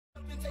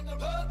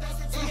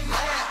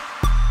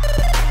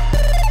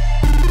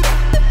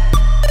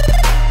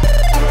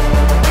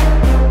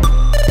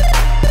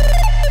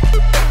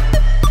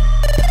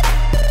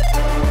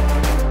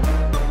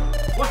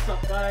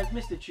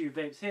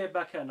MrTieuVapez here,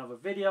 back at another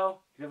video.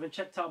 If you haven't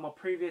checked out my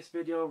previous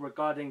video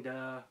regarding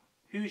the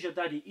Who's Your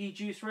Daddy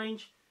e-juice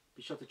range,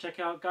 be sure to check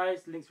it out,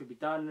 guys. Links will be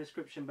down in the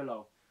description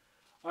below.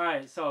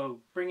 Alright, so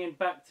bringing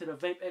back to the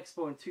Vape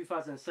Expo in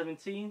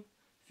 2017,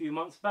 a few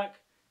months back,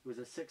 it was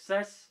a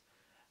success.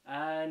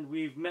 And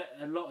we've met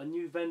a lot of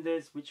new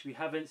vendors which we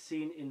haven't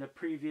seen in the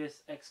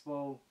previous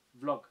Expo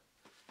vlog.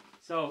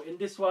 So in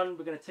this one,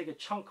 we're going to take a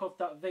chunk of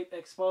that Vape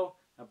Expo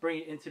and bring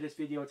it into this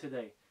video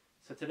today.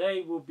 So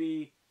today we'll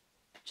be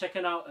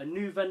checking out a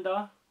new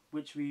vendor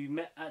which we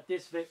met at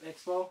this Vape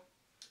Expo,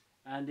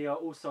 and they are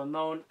also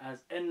known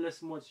as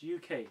Endless Mods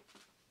UK.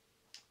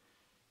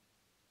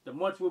 The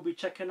mods we'll be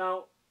checking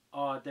out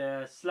are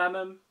the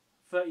Slam-M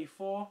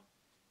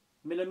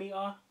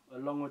 34mm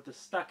along with the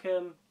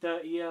Stack-M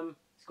 30M.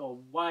 It's got a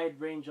wide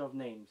range of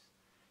names,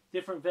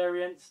 different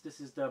variants.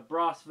 This is the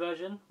brass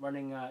version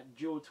running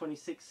dual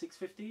 26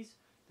 650s.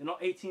 They're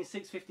not 18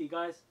 650,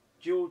 guys,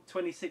 dual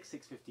 26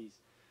 650s.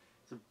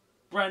 It's a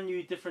brand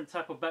new different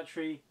type of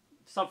battery,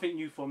 something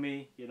new for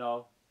me, you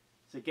know.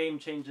 It's a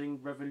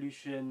game-changing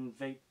revolution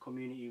vape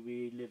community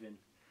we live in.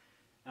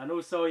 And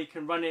also you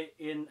can run it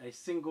in a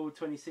single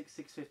 26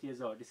 650 as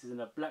well. This is in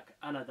a black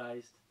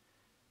anodized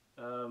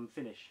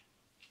finish.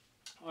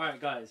 Alright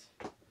guys,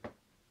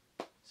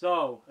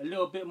 so a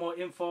little bit more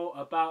info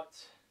about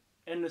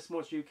Endless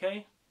Mods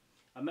UK.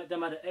 I met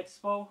them at the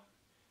Expo.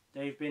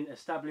 They've been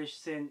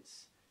established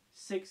since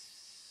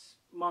 6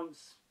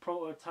 months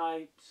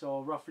prototype,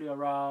 so roughly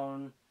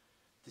around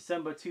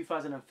December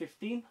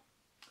 2015,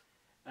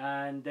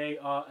 and they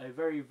are a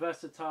very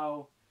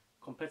versatile,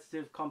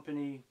 competitive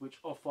company which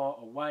offer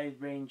a wide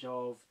range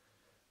of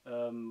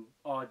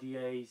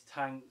RDAs,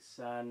 tanks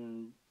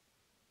and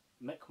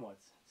mech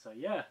mods. So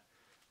yeah,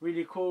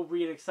 really cool,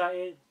 really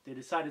excited. They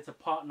decided to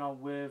partner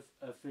with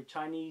a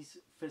Chinese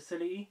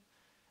facility,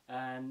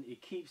 and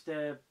it keeps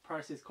their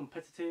prices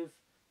competitive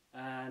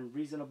and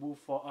reasonable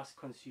for us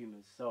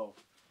consumers. So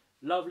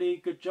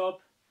lovely, good job.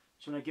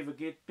 Just want to give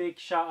a big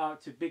shout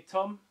out to Big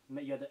Tom.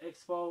 Met you at the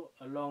Expo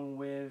along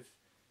with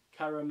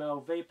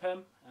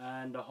MrTieuVapez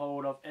and the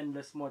whole of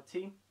Endless Mod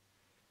team.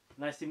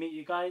 Nice to meet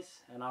you guys,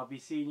 and I'll be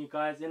seeing you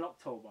guys in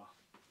October.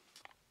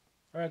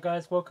 Alright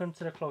guys, welcome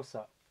to the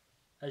close-up.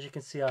 As you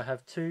can see, I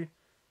have two,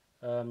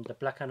 the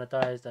black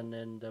anodized and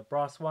then the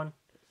brass one.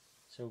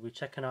 So we'll be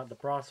checking out the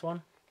brass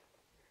one.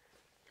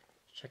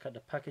 Check out the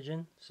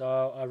packaging.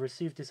 So I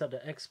received this at the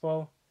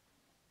Expo.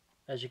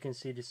 As you can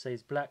see, this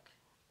says black.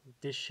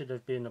 This should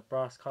have been a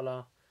brass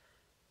color.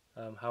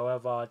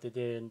 However,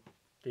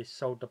 they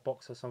sold the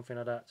box or something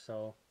like that,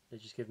 so they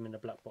just give me the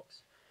black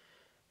box.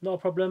 Not a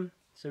problem.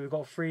 So we've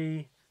got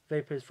 3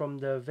 vapors from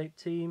the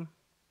vape team.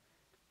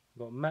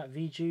 We've got Matt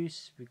V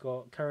Juice, we've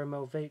got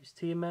MrTieuVapez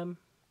TMM,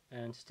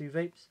 and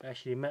MrTieuVapez. I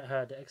actually met her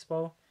at the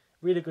Expo.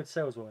 Really good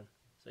saleswoman.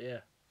 So yeah.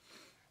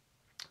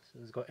 So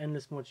it's got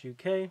Endless Mods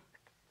UK.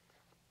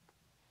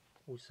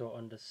 Also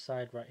on the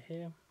side right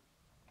here,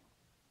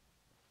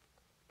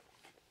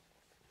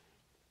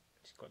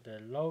 it's got the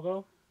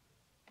logo.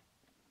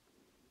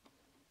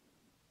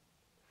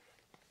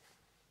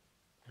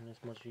 Endless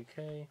Mods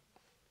UK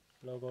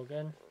logo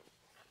again.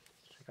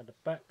 Check out the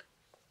back.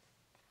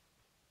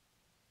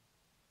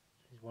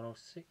 This is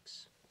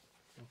 106.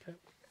 Okay.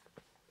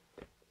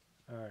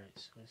 Alright,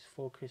 so let's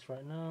focus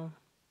right now.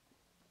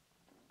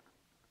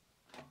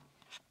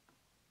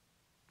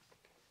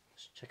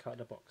 Let's check out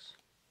the box.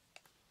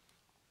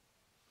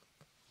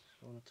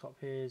 So on the top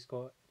here, it's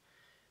got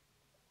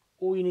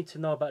all you need to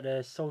know about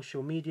their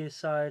social media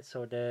side,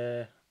 so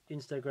their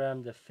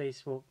Instagram, their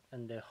Facebook,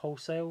 and their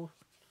wholesale.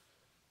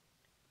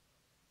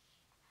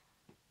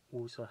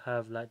 Also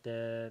have like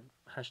their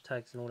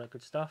hashtags and all that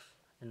good stuff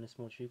in Endless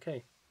Mods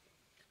UK.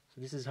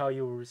 So this is how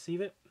you will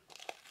receive it.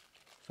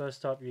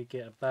 First up, you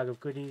get a bag of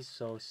goodies,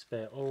 so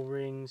spare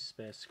O-rings,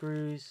 spare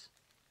screws,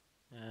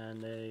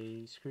 and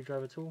a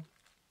screwdriver tool.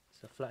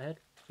 It's a flathead.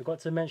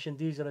 Forgot to mention,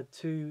 these are the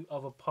 2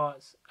 other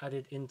parts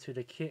added into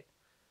the kit.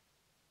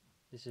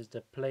 This is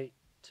the plate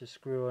to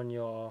screw on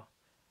your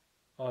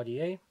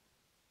RDA,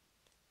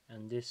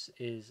 and this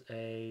is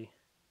a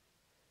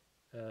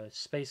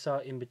spacer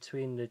in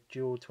between the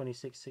dual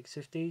 26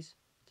 650s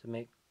to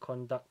make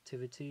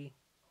conductivity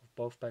of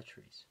both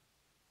batteries.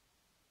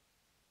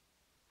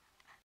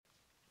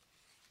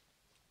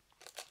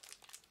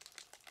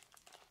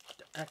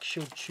 The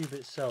actual tube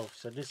itself,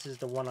 so this is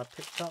the one I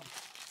picked up,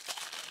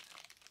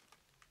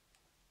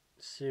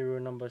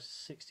 serial number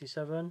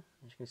 67.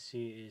 As you can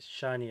see, it is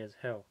shiny as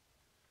hell.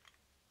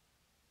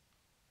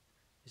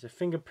 It's a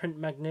fingerprint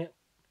magnet.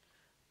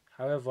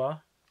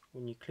 However,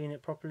 when you clean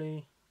it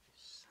properly,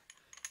 it's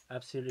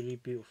absolutely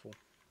beautiful.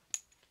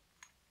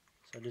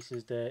 So this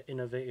is the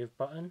innovative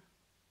button.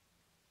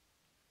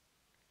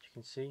 As you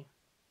can see,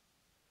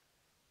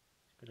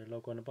 it's got a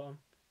logo on the bottom.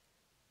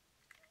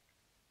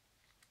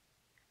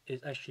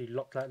 It's actually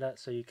locked like that,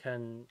 so it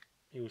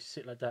will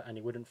sit like that and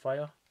it wouldn't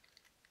fire.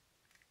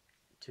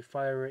 To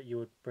fire it, you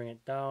would bring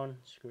it down,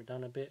 screw it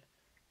down a bit,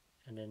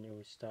 and then it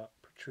will start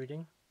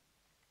protruding.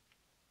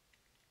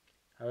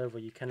 However,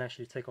 you can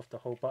actually take off the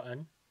whole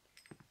button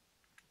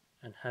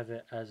and have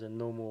it as a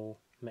normal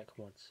Mech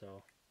mod.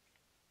 So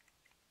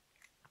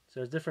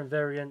there's different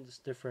variants,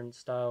 different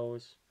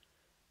styles.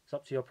 It's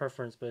up to your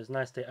preference, but it's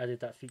nice they added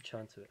that feature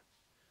onto it.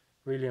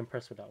 Really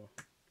impressed with that one.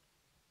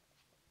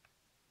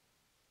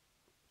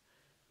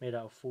 Made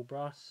out of full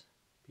brass.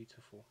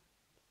 Beautiful.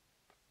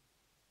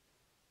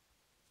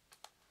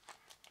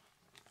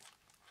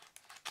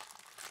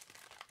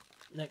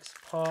 Next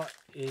part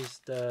is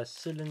the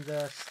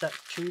cylinder stack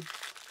tube.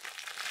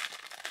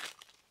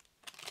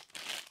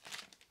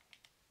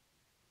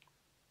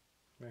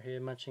 Right here,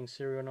 matching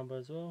serial number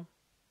as well.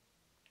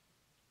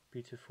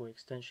 Beautiful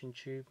extension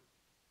tube.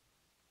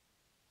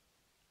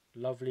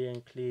 Lovely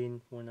and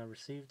clean when I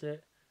received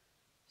it.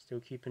 Still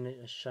keeping it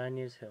as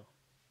shiny as hell.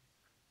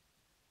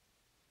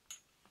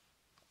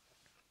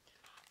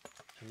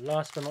 And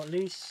last but not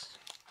least,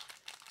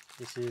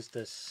 this is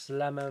the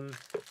Slam'em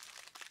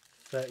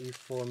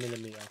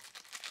 34mm.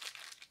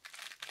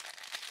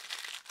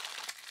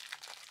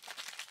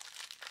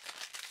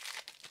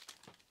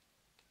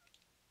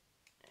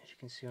 As you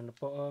can see on the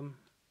bottom,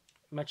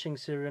 matching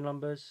serial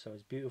numbers, so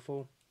it's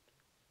beautiful.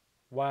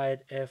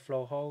 Wide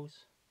airflow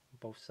holes on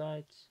both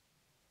sides.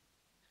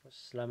 It's got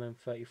Slam'em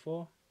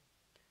 34.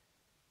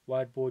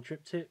 Wide bore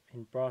drip tip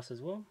in brass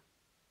as well.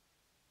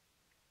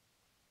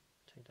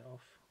 Take that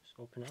off, just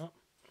open it up.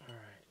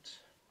 Alright.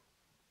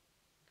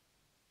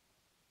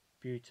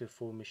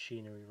 Beautiful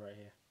machinery right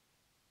here.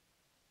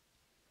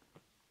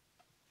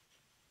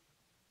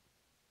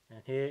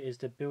 And here is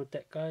the build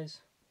deck,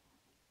 guys.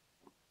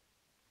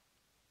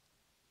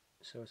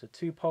 So it's a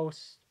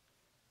 2-pulse,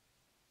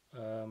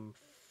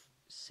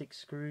 6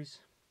 screws.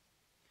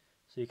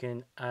 So you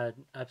can add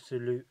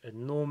absolute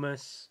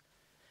enormous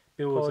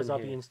builds. Coils I'll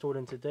be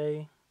installing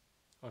today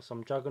are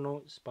some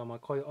juggernauts by my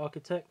coil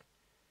architect,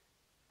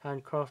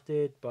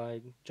 handcrafted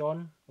by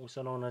John,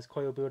 also known as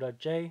Coil Builder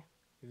J,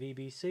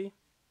 VBC.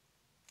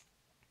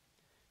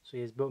 So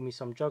he has built me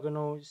some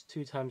juggernauts,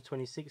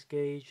 2x26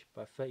 gauge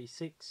by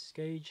 36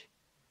 gauge,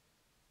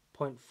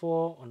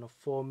 0.4 on a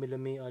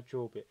 4mm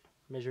drill bit,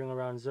 measuring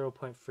around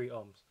 0.3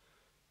 ohms.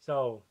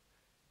 So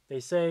they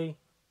say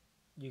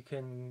you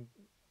can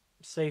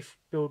safe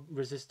build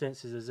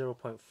resistance is a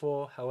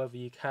 0.4, however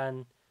you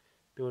can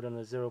build on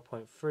a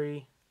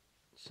 0.3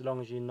 so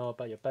long as you know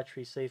about your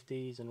battery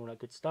safeties and all that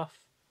good stuff.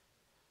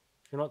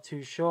 If you're not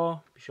too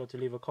sure, be sure to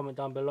leave a comment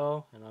down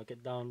below and I'll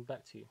get down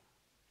back to you.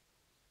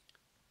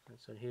 And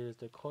so here's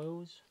the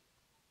coils.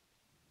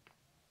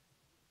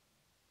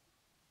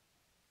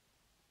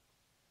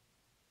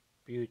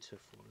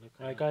 Beautiful.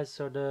 Alright guys,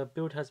 so the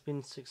build has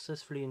been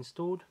successfully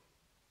installed.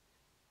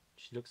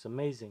 She looks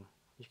amazing.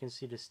 You can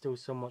see there's still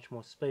so much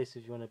more space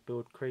if you want to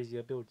build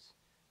crazier builds.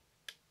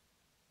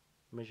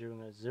 Measuring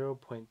at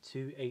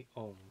 0.28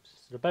 ohms.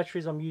 So the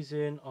batteries I'm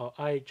using are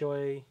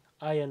iJoy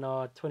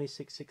INR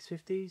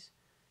 26650s,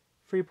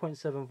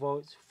 3.7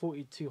 volts,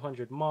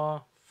 4200 mAh,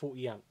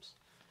 40 amps.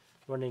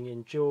 Running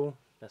in dual,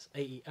 that's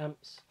 80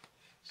 amps.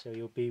 So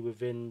you'll be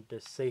within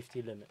the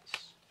safety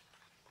limits.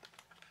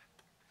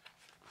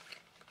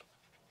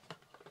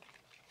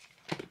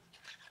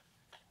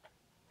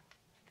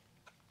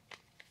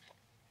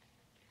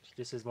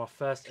 This is my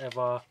first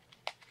ever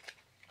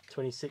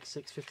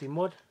 26650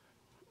 mod.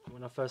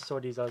 When I first saw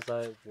these I was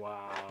like,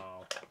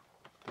 wow,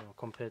 you know,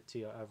 compared to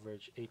your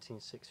average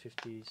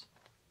 18650s.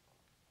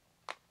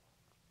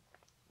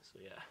 So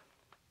yeah,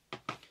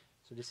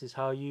 so this is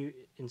how you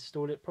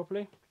install it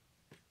properly.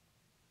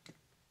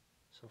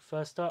 So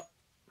first up,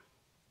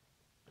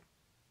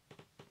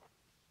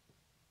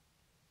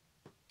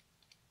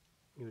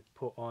 you would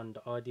put on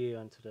the RDA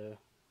onto the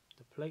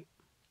plate.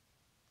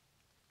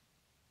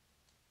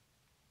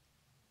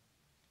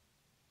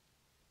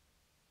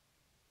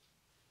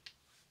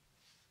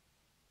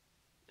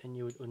 Then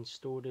you would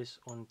install this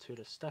onto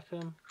the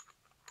Stam'em.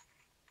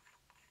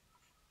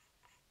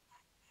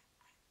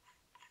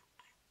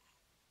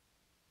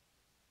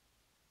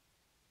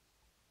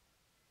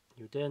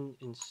 You then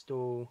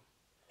install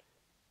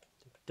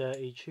the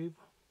dirty tube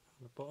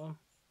on the bottom.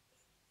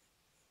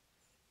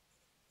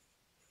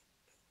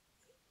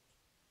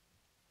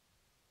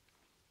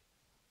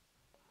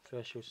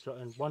 First you'll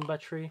slot in one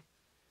battery.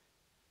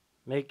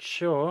 Make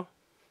sure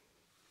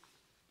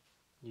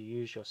you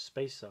use your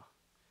spacer.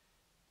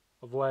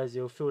 Otherwise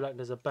you'll feel like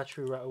there's a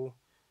battery rattle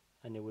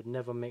and it would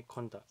never make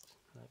contact,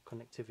 like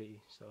connectivity.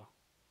 So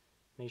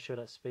make sure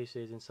that spacer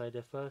is inside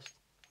there first.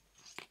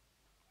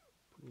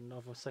 Put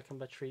another second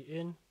battery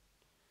in.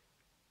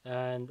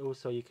 And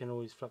also you can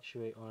always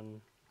fluctuate on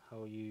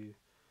how you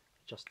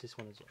adjust this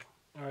one as well.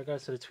 Alright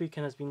guys, so the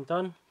tweaking has been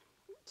done.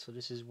 So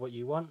this is what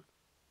you want.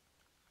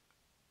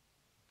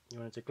 You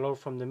want it to glow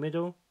from the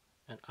middle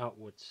and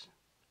outwards.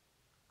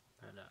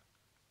 Like that.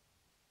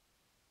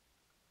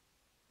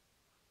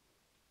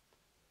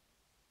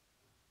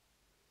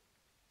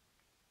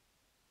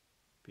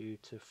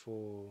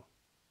 Beautiful.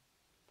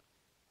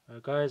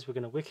 Alright guys, we're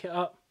going to wick it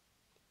up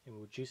and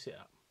we'll juice it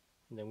up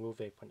and then we'll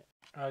vape on it.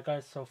 Alright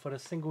guys, so for the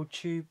single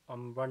tube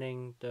I'm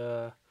running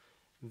the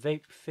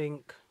Vape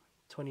Think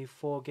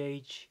 24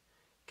 gauge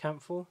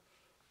Camphor.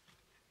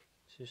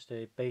 It's just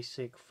a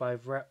basic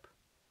 5 wrap,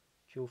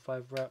 dual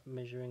 5 wrap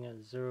measuring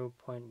at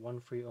 0.13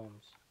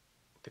 ohms.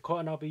 The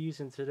cotton I'll be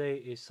using today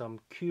is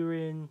some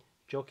Korean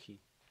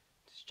Jockey.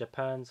 It's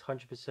Japan's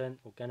 100%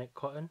 organic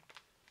cotton.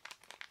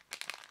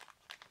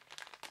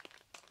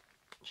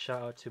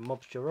 Shout out to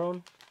Mobs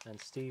Jerome and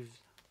Steve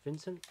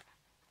Vincent.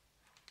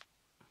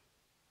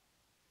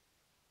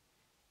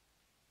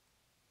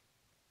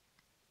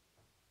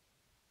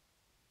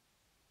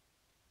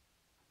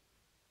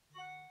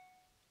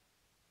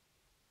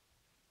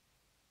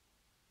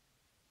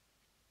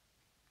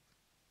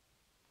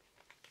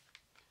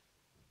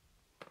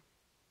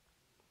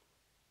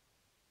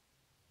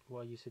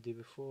 What I used to do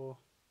before,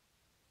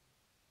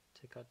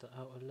 take out the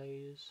outer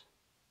layers,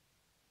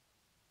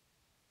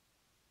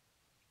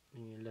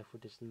 and you're left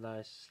with this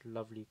nice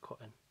lovely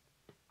cotton.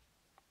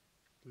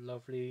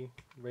 Lovely,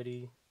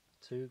 ready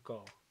to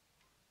go.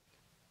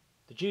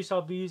 The juice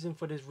I'll be using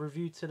for this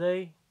review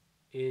today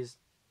is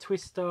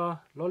Twister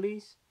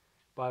Lollies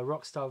by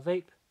Rockstar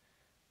Vape.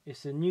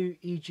 It's a new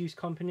e-juice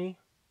company.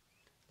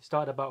 It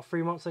started about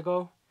 3 months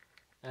ago,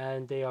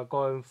 and they are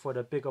going for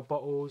the bigger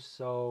bottles.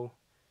 So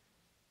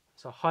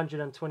it's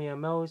 120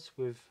 ml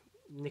with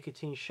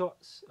nicotine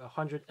shots,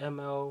 100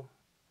 ml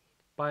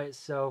by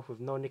itself with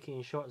no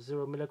nicotine shots,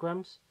 0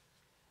 milligrams.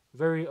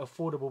 Very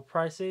affordable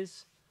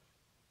prices.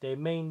 They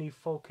mainly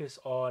focus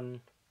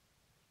on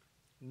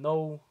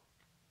no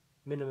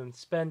minimum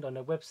spend on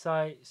their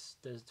websites.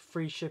 There's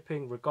free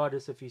shipping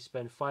regardless if you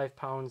spend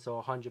 £5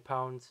 or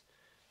 £100.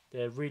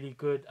 They're really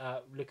good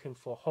at looking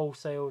for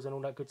wholesales and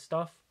all that good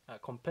stuff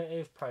at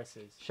competitive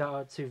prices. Shout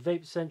out to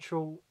Vape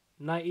Central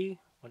 90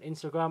 on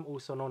Instagram,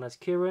 also known as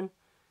Kieran,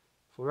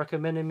 for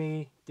recommending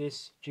me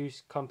this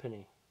juice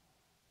company.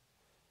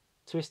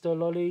 Twister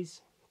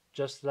Lollies,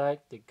 just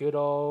like the good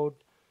old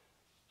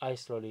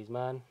ice lollies,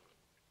 man.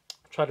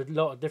 Tried a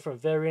lot of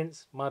different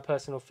variants. My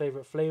personal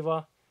favorite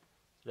flavor.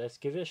 Let's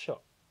give it a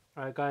shot.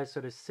 Alright guys, so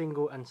the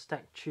single and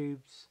stacked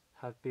tubes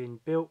have been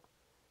built.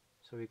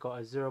 So we got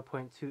a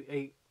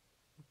 0.28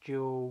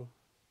 dual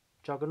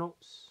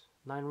juggernauts,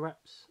 9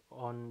 wraps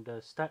on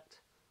the stacked,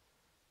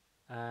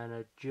 and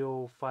a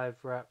dual 5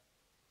 wrap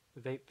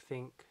Vape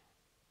Think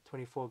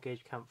 24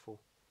 gauge camphor,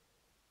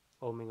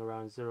 ohming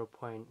around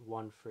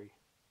 0.13.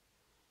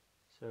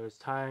 So it's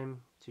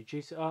time to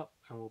juice it up,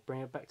 and we'll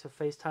bring it back to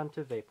FaceTime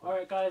to vape.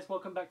 Alright guys,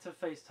 welcome back to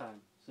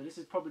FaceTime. So this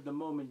is probably the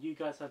moment you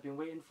guys have been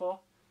waiting for.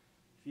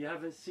 If you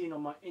haven't seen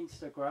on my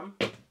Instagram,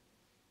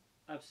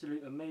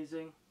 absolutely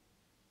amazing.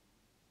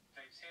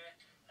 Vapes here.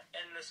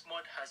 Endless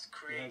Mod has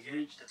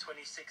created the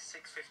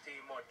 26650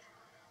 mod.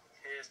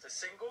 Here's the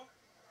single,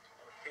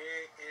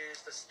 here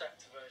is the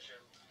stacked version.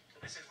 So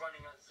this is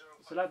running at 0.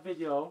 So that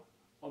video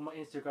on my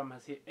Instagram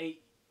has hit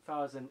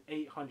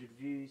 8,800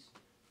 views,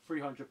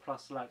 300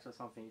 plus likes or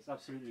something. It's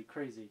absolutely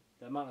crazy,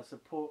 the amount of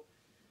support,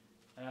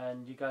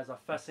 and you guys are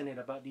fascinated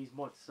about these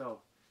mods.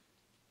 So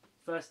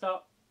first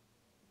up,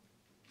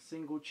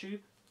 single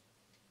tube.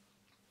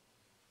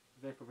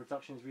 Vapor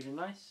production is really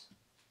nice,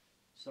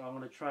 so I'm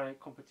going to try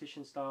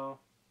competition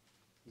style,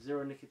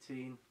 0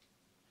 nicotine.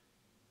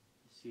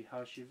 Let's see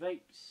how she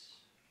vapes.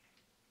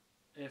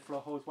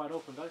 Airflow holds wide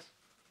open, guys.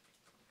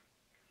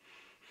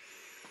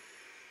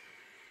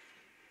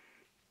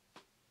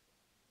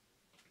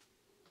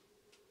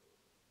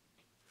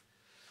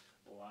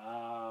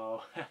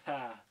 Wow.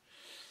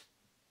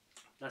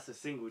 That's a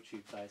single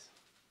tube, guys.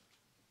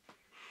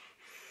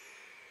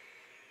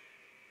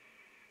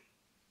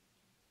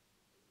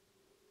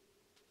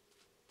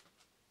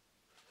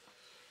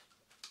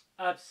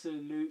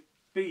 Absolute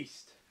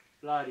beast.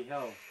 Bloody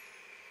hell.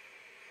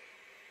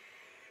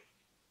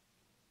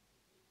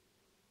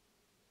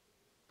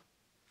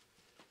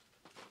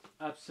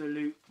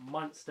 Absolute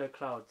monster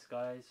clouds,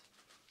 guys.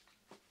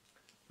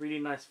 Really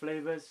nice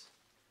flavors.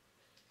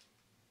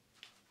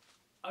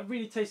 I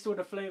really taste all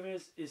the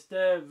flavors. It's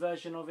their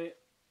version of it.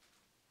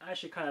 I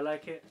actually kind of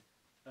like it.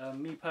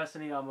 Me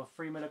personally, I'm a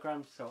 3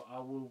 milligrams, so I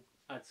will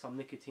add some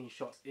nicotine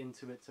shots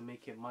into it to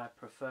make it my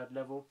preferred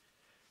level.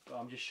 But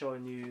I'm just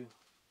showing you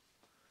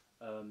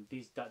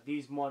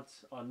these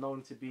mods are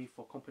known to be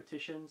for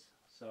competitions,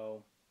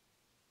 so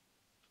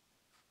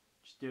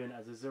just doing it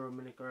as a 0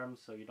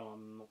 milligrams, so you don't,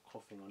 I'm not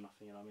coughing or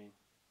nothing, you know what I mean?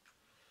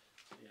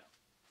 So, yeah.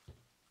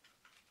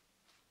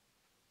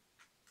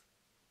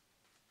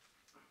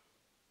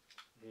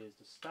 Here's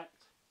the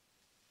stacked.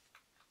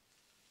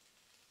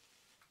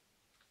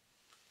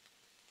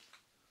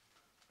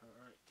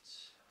 Alright.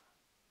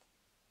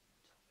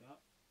 Top it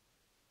up.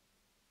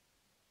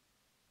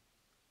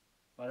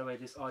 By the way,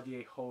 this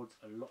RDA holds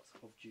a lot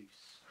of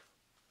juice.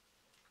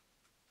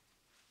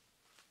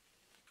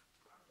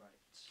 Alright.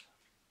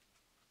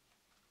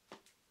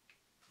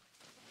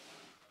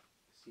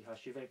 See how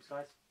she vapes,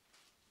 guys?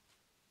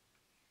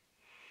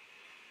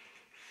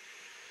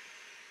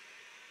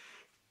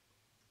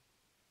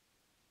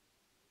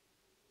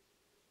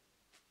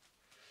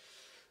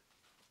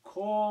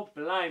 Core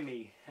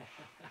blimey.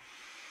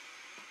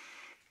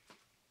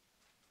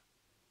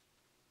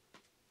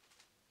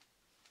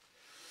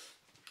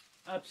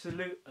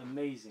 Absolute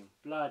amazing.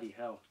 Bloody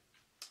hell.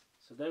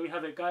 So there we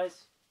have it,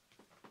 guys.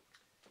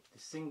 The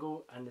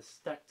single and the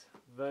stacked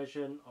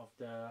version of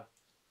the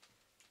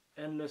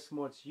Endless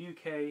Mods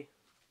UK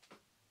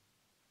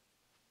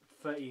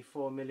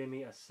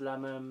 34mm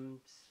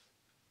Slam'ems,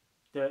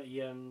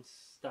 30Ms,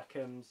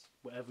 Stack'ems,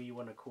 whatever you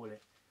want to call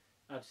it.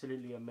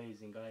 Absolutely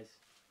amazing, guys.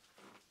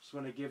 Just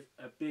want to give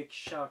a big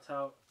shout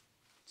out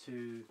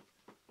to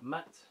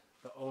Matt,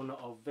 the owner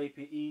of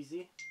Vape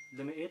Easy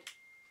Limited.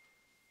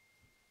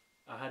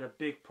 I had a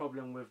big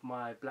problem with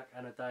my black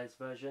anodized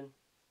version,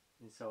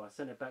 and so I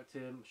sent it back to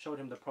him, showed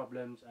him the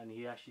problems, and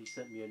he actually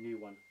sent me a new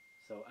one.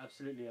 So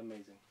absolutely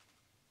amazing.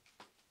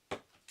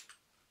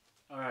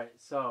 Alright,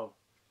 so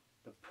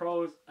the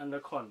pros and the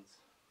cons.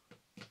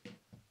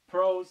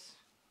 Pros,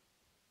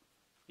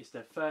 it's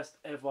the first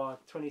ever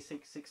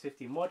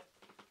 26650 mod,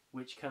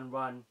 which can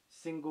run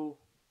single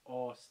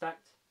or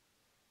stacked.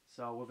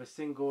 So with a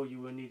single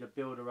you will need a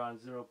build around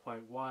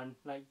 0.1,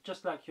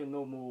 just like your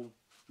normal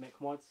Mech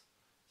mods.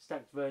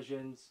 Stacked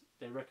versions,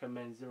 they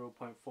recommend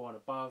 0.4 and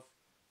above,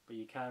 but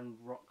you can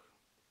rock,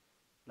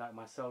 like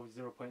myself,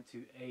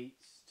 0.28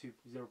 to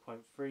 0.3,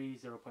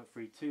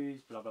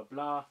 0.32s, blah blah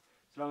blah,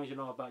 as long as you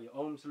know about your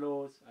ohms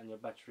laws and your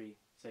battery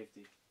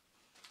safety.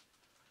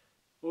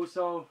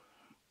 Also,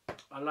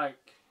 I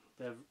like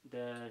the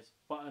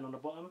button on the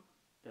bottom,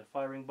 the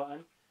firing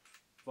button.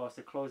 If I was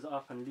to close it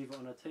up and leave it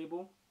on a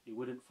table, it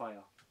wouldn't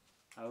fire.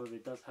 However,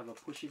 it does have a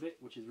pushy bit,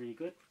 which is really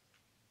good.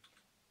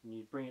 When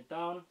you bring it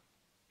down,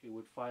 it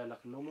would fire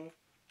like a normal,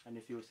 and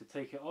if you was to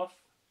take it off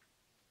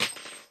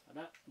like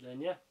that,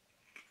 then yeah,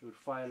 it would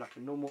fire like a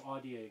normal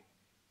RDA,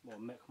 or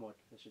Mech mod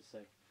I should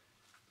say.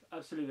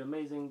 Absolutely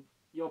amazing,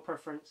 your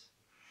preference.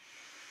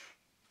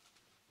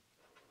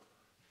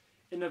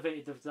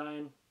 Innovative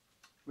design,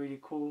 really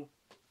cool.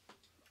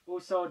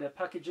 Also their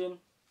packaging,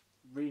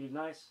 really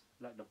nice,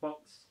 like the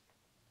box,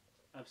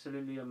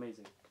 absolutely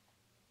amazing.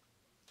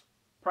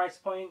 Price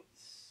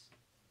points.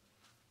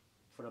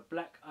 For the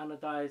black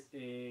anodized,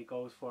 it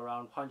goes for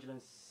around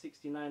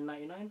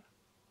 $169.99.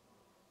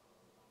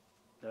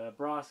 The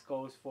brass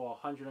goes for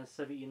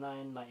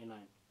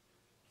 $179.99.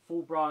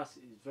 Full brass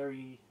is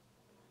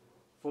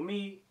for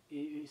me,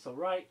 it's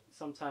alright.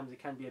 Sometimes it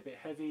can be a bit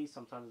heavy,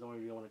 sometimes I don't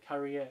really want to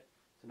carry it.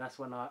 So that's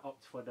when I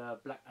opt for the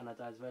black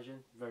anodized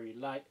version. Very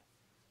light,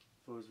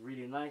 feels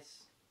really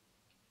nice,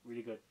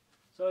 really good.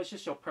 So it's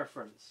just your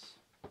preference.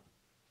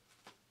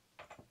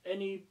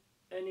 Any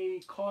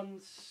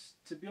cons?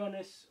 To be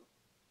honest,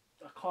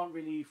 I can't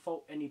really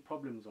fault any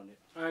problems on it.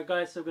 Alright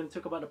guys, so we're going to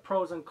talk about the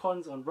pros and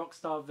cons on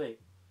Rockstar Vape.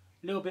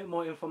 A little bit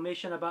more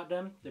information about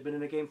them. They've been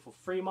in the game for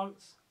 3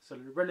 months, so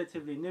they're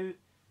relatively new,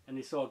 and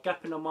they saw a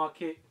gap in the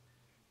market,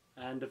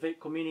 and the vape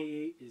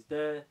community is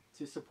there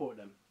to support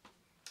them.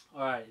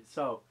 Alright,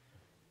 so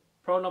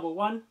pro number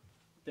 1,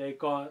 they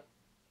got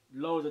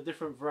loads of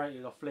different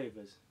varieties of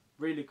flavors.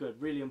 Really good,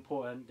 really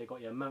important. They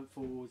got your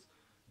menthols,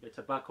 your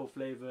tobacco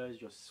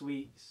flavors, your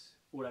sweets,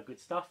 all that good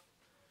stuff.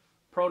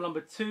 Pro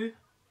number 2,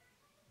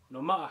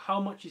 no matter how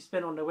much you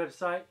spend on the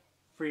website,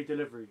 free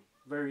delivery.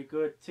 Very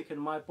good. Tick in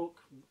my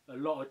book. A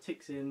lot of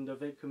ticks in the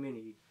vape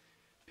community.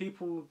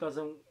 People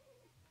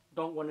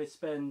don't want to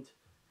spend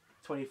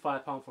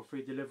 £25 for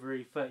free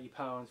delivery, £30,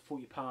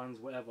 £40,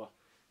 whatever.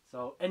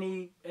 So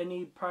any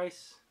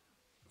price,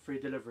 free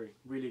delivery.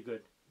 Really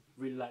good.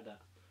 Really like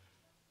that.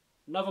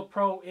 Another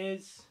pro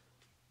is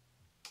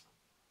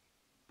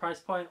price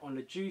point on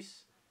the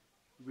juice.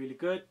 Really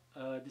good.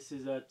 This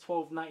is a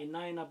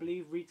 $12.99, I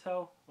believe,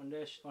 retail on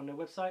their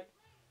website.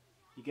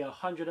 You get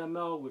 100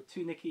 ml with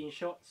 2 nicotine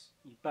shots.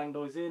 You bang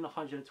those in,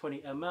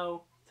 120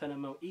 ml, 10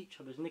 ml each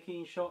of those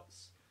nicotine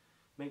shots.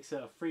 Makes it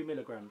a 3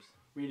 milligrams.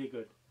 Really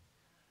good.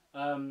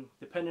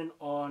 Depending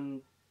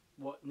on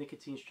what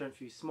nicotine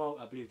strength you smoke,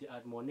 I believe they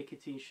add more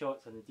nicotine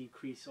shots and a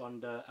decrease on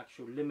the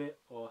actual limit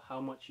or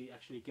how much you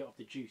actually get of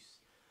the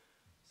juice.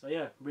 So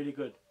yeah, really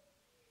good.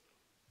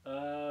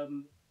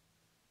 Another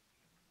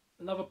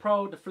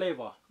pro, the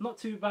flavour. Not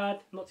too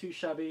bad, not too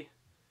shabby.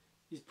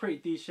 It's pretty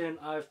decent.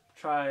 I've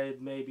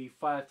tried maybe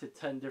 5 to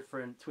 10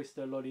 different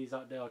Twister lollies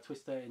out there, or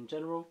Twister in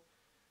general.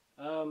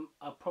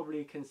 I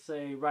probably can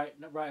say right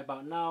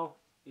about now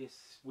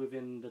it's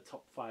within the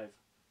top 5.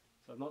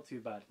 So not too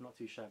bad, not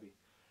too shabby.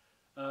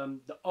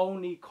 The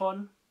only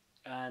con,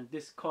 and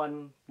this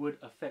con would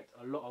affect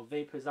a lot of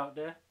vapors out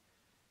there,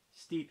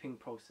 steeping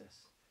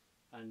process.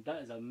 And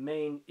that is a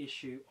main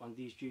issue on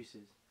these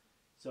juices.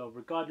 So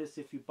regardless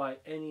if you buy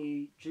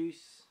any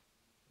juice,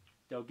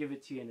 they'll give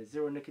it to you in a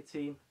 0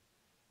 nicotine,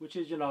 which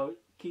is, you know,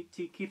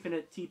 keeping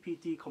it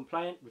TPD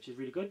compliant, which is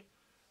really good.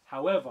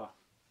 However,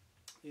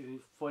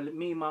 for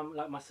me,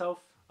 like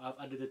myself, I've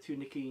added the 2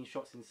 nicotine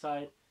shots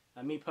inside,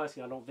 and me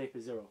personally, I don't vape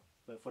a 0.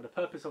 But for the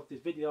purpose of this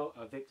video,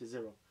 I vaped a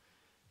 0.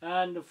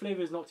 And the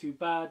flavour is not too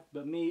bad,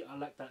 but me, I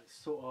like that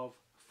sort of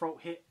throat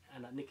hit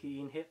and that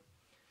nicotine hit.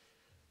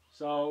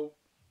 So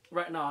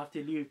right now I have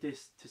to leave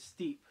this to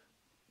steep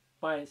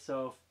by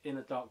itself in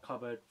a dark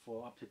cupboard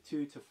for up to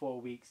 2 to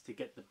 4 weeks to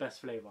get the best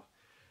flavour.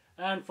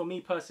 And for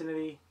me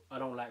personally, I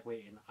don't like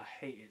waiting. I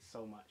hate it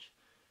so much.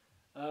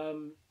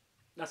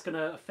 That's going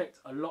to affect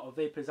a lot of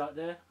vapors out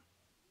there.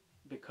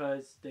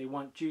 because they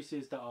want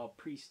juices that are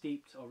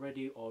pre-steeped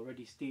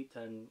already, steeped,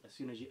 and as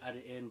soon as you add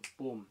it in,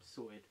 boom,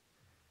 sorted.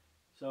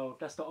 So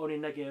that's the only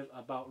negative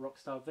about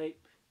Rockstar Vape.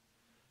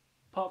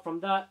 Apart from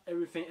that,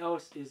 everything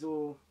else is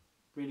all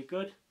really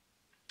good.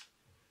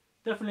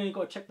 Definitely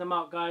got to check them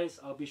out, guys.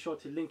 I'll be sure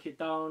to link it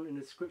down in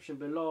the description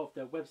below of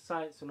their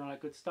websites and all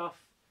that good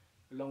stuff,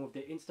 along with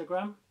their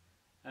Instagram.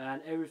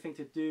 And everything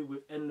to do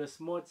with Endless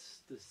Mods,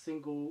 the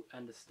single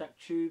and the stack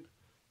tube.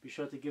 Be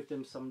sure to give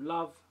them some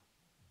love.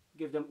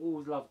 Give them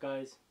all love,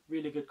 guys.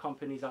 Really good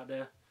companies out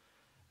there.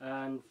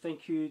 And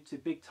thank you to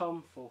Big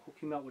Tom for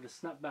hooking me up with a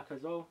snapback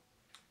as well,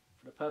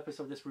 for the purpose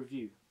of this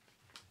review.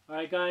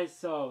 Alright guys,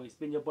 so it's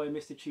been your boy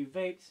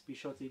MrTieuVapez. Be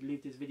sure to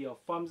leave this video a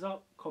thumbs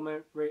up,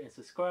 comment, rate and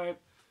subscribe.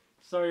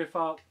 Sorry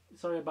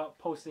about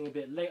posting a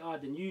bit later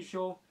than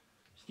usual.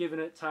 Just giving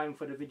it time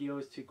for the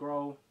videos to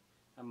grow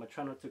and my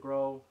channel to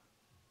grow,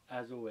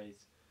 as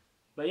always.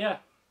 But yeah,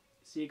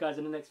 see you guys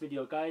in the next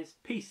video, guys.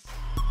 Peace.